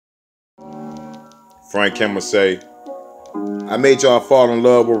Frankhimasay. I made y'all fall in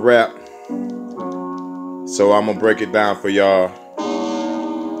love with rap, so I'm gonna break it down for y'all.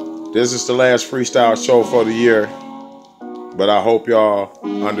 This is the last freestyle show for the year, but I hope y'all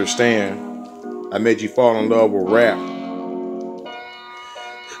understand. I made you fall in love with rap.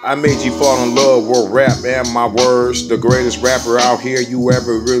 I made you fall in love with rap and my words. The greatest rapper out here you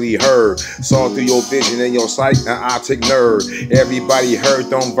ever really heard. Saw through your vision and your sight, an optic nerd. Everybody heard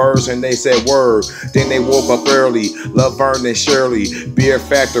them verse and they said word. Then they woke up early, Laverne and Shirley. Beer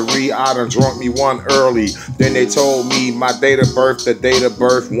Factory, I done drunk me one early. Then they told me my date of birth, the date of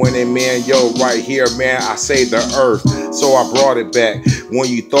birth. Winning man, yo, right here, man, I saved the earth. So I brought it back when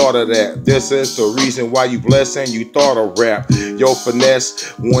you thought of that. This is the reason why you blessed and you thought of rap. Yo,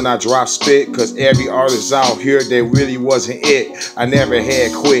 finesse when I drop spit, cause every artist out here, they really wasn't it. I never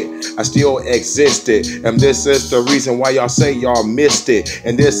had quit, I still existed. And this is the reason why y'all say y'all missed it.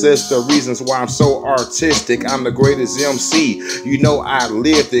 And this is the reasons why I'm so artistic. I'm the greatest MC, you know I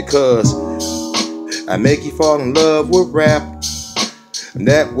lived it, cause I make you fall in love with rap. And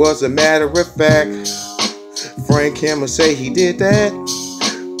that was a matter of fact. Frankhimasay, he did that.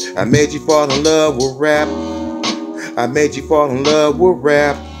 I made you fall in love with rap. I made you fall in love with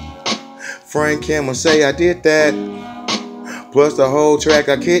rap. Frankhimasay, I did that. Plus the whole track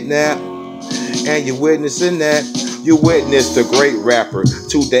I kidnapped. And you're witnessing that. You witnessed the great rapper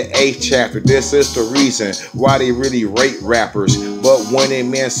to the 8th chapter. This is the reason why they really rate rappers. But when it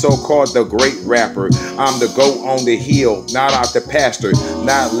meant so-called the great rapper, I'm the goat on the hill, not out the pasture,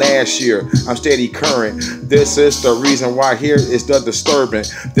 not last year. I'm steady current. This is the reason why here is the disturbing.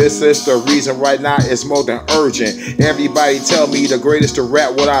 This is the reason right now it's more than urgent. Everybody tell me the greatest to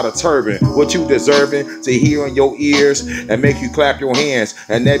rap without a turban. What you deserving to hear in your ears and make you clap your hands,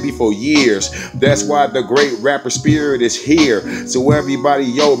 and that be for years. That's why the great rapper spirit is here. So everybody,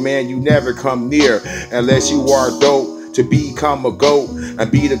 yo man, you never come near unless you are dope to become a GOAT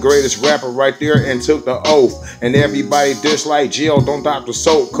and be the greatest rapper right there and took the oath. And everybody dislike jail, don't drop the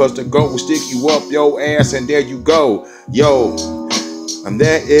soap, cause the GOAT will stick you up your ass and there you go. Yo, and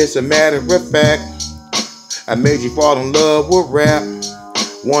that is a matter of fact. I made you fall in love with rap.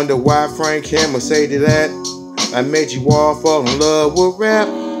 Wonder why Frankhimasay did that. I made you all fall in love with rap.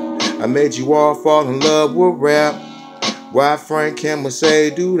 I made you all fall in love with rap. Why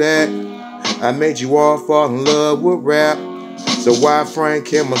Frankhimasay do that? I made you all fall in love with rap. So why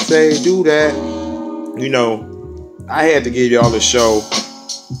Frankhimasay do that? You know, I had to give y'all a show.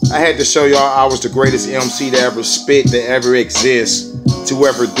 I had to show y'all I was the greatest MC to ever spit, to ever exist, to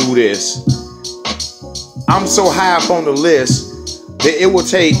ever do this. I'm so high up on the list that it will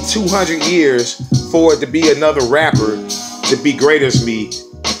take 200 years for it to be another rapper to be great as me.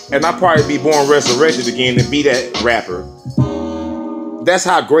 And I'll probably be born resurrected again to be that rapper. That's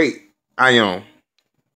how great I am.